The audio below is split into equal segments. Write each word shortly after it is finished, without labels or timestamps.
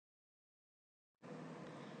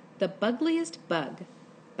The Bugliest Bug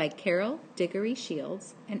by Carol Diggory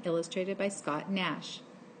Shields and illustrated by Scott Nash.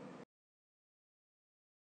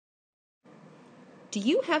 Do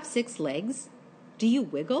you have 6 legs? Do you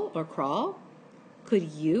wiggle or crawl?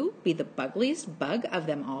 Could you be the bugliest bug of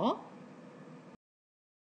them all?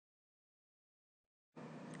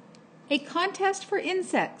 A contest for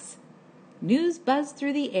insects. News buzzed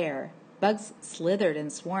through the air. Bugs slithered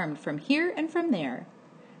and swarmed from here and from there.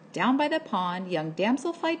 Down by the pond, young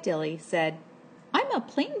damsel-flight Dilly said, "I'm a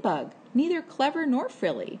plain bug, neither clever nor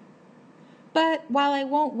frilly. But while I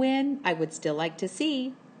won't win, I would still like to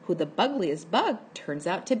see who the bugliest bug turns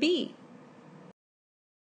out to be."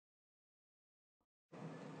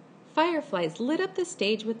 Fireflies lit up the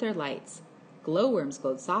stage with their lights. Glowworms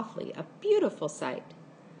glowed softly, a beautiful sight.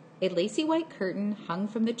 A lacy white curtain hung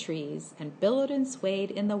from the trees and billowed and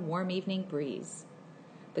swayed in the warm evening breeze.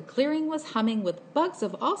 The clearing was humming with bugs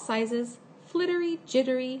of all sizes, flittery,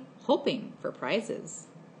 jittery, hoping for prizes.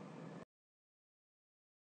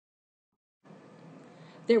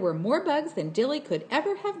 There were more bugs than Dilly could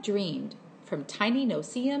ever have dreamed, from tiny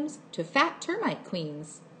no-see-ums to fat termite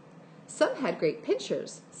queens. Some had great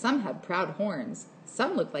pincers, some had proud horns,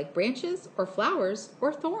 some looked like branches or flowers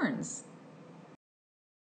or thorns.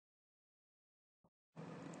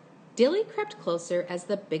 Dilly crept closer as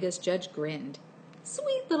the biggest judge grinned.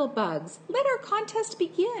 "Sweet little bugs, let our contest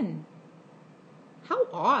begin." How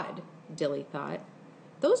odd, Dilly thought.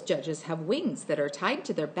 Those judges have wings that are tied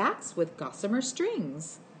to their backs with gossamer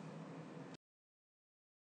strings.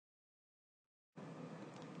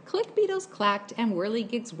 Click beetles clacked and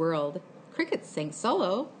whirligigs whirled. Crickets sang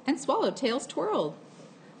solo and swallowtails twirled.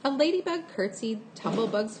 A ladybug curtsied,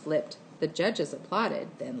 tumblebugs flipped. The judges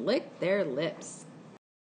applauded, then licked their lips.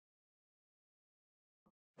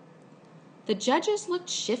 The judges looked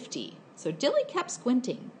shifty, so Dilly kept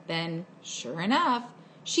squinting. Then, sure enough,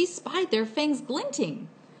 she spied their fangs glinting.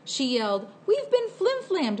 She yelled, "We've been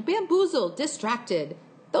flim-flammed, bamboozled, distracted.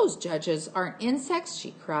 Those judges aren't insects,"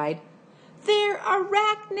 she cried. "They're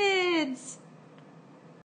arachnids!"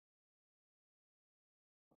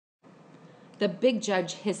 The big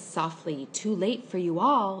judge hissed softly, "Too late for you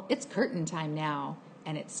all. It's curtain time now."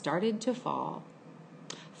 And it started to fall.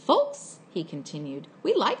 "Folks," he continued,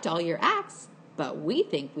 "we liked all your acts, but we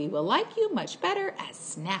think we will like you much better as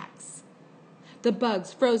snacks." The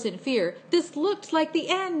bugs froze in fear. This looked like the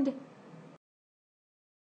end.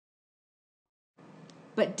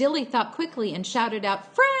 But Dilly thought quickly and shouted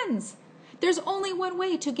out, "Friends! There's only one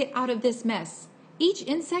way to get out of this mess. Each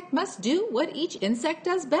insect must do what each insect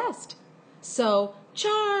does best." So,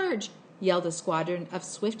 "Charge!" yelled a squadron of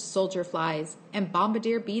swift soldier flies, and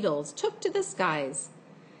bombardier beetles took to the skies.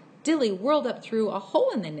 Dilly whirled up through a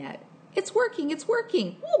hole in the net. "It's working, it's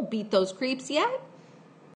working. We'll beat those creeps yet."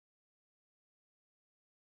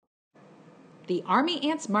 The army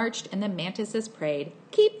ants marched and the mantises prayed.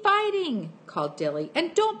 "Keep fighting," called Dilly,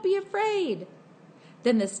 "and don't be afraid."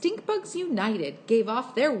 Then the stink bugs united, gave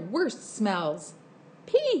off their worst smells.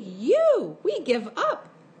 "P.U. We give up,"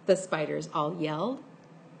 the spiders all yelled.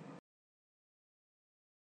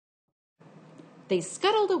 They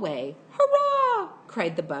scuttled away. "Hurrah!"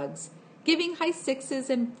 cried the bugs, giving high sixes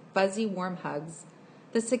and fuzzy warm hugs.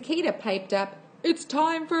 The cicada piped up, "It's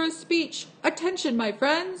time for a speech. Attention, my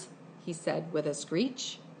friends," he said with a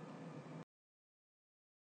screech.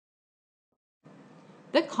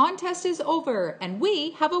 "The contest is over, and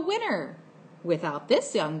we have a winner. Without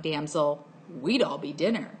this young damsel, we'd all be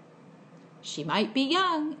dinner. She might be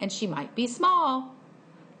young, and she might be small,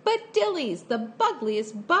 but Dilly's the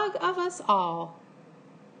bugliest bug of us all."